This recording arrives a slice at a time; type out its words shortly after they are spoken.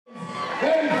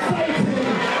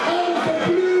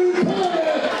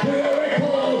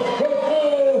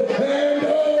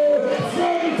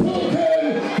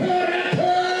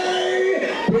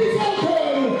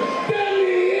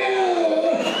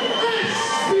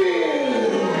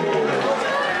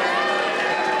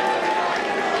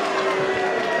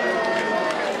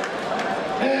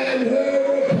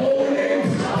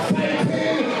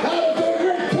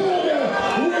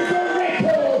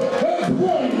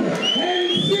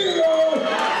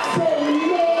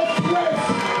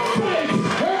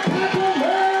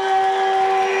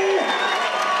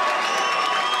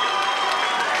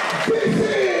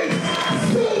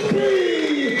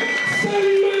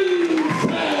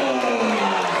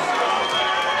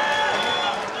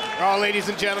Ladies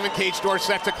and gentlemen, cage door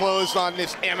set to close on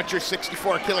this amateur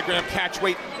 64-kilogram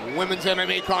catchweight women's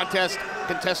MMA contest,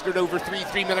 contested over three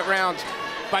 3-minute rounds.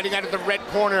 Fighting out of the red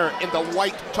corner in the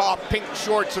white top, pink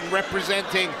shorts, and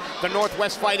representing the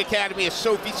Northwest Fight Academy is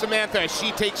Sophie Samantha as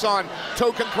she takes on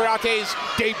Tokon Karate's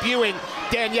debuting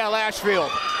Danielle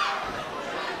Ashfield.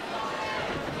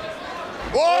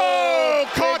 Whoa!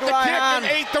 Caught the kick and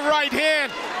ate the right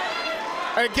hand.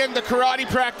 Again, the karate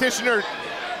practitioner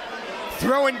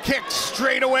throwing kicks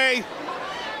straight away.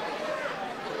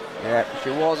 Yeah, she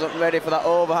wasn't ready for that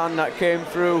overhand that came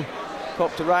through,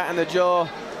 cupped her right in the jaw,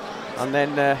 and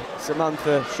then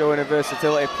Samantha showing her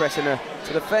versatility, pressing her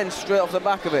to the fence straight off the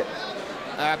back of it.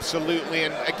 Absolutely,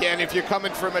 and again, if you're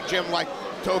coming from a gym like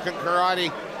Tokon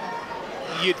Karate,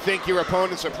 you'd think your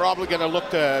opponents are probably going to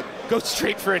look to go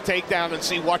straight for a takedown and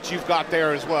see what you've got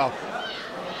there as well.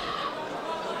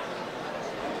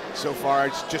 So far,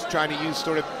 it's just trying to use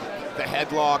sort of the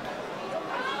headlock.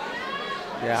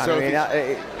 Yeah, so I mean,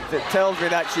 it tells me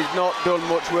that she's not done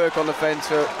much work on the fence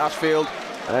for Ashfield.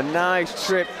 And a nice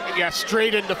trip. Yeah,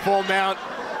 straight into full mount.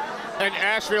 And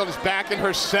Ashfield is backing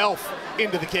herself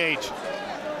into the cage.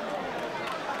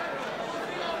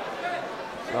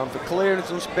 Samantha clearing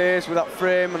some space with that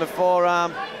frame and the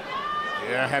forearm.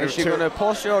 Yeah, is she going to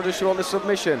push or does she want the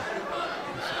submission?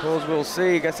 I suppose we'll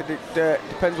see. I guess it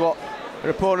depends what her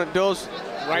opponent does.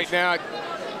 Right now, it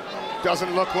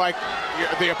doesn't look like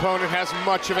the opponent has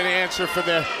much of an answer for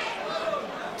the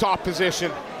top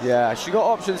position. Yeah, she got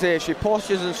options here. She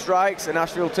pushes and strikes and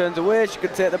Ashfield turns away. She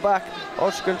can take the back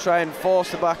or she can try and force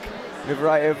the back in a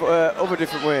variety of other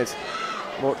different ways.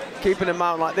 But keeping a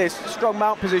mount like this, strong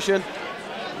mount position,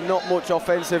 not much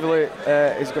offensively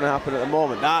is going to happen at the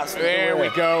moment. That's there we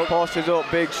go. Postures up,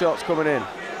 big shots coming in.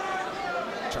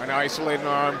 Trying to isolate an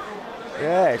arm.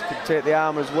 Yeah, she could take the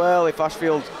arm as well if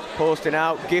Ashfield's posting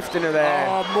out, gifting her there.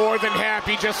 Oh, more than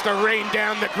happy just to rain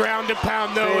down the ground and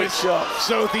pound those.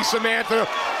 Sophie Samantha.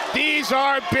 These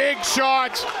are big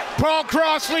shots. Paul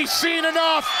Crossley's seen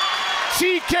enough.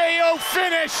 TKO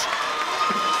finish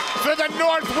for the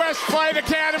Northwest Fight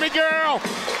Academy girl.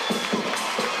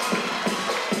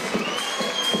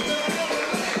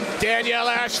 Danielle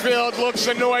Ashfield looks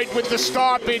annoyed with the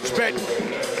stoppage, but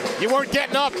you weren't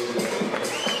getting up.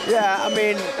 Yeah, I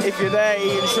mean, if you're there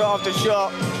eating shot after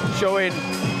shot, showing,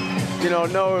 you know,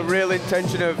 no real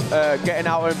intention of getting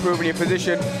out and improving your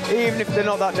position, even if they're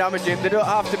not that damaging, they don't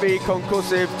have to be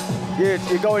concussive.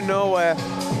 You're going nowhere,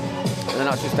 and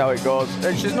that's just how it goes.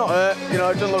 And she's not hurt, you know,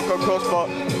 it doesn't look concussed, but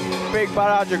big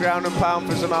barrage of ground and pound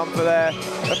for Samantha there.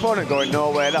 Opponent going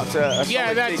nowhere. That's a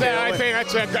yeah, I think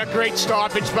that's a great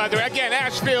stoppage, by the way. Again,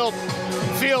 Ashfield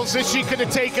feels that she could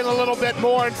have taken a little bit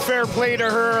more, and fair play to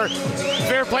her.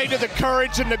 Fair play to the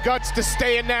courage and the guts to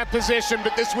stay in that position,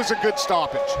 but this was a good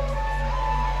stoppage.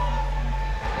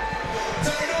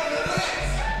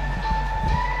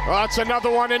 Well, that's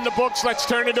another one in the books. Let's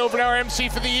turn it over to our MC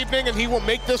for the evening, and he will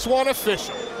make this one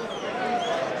official.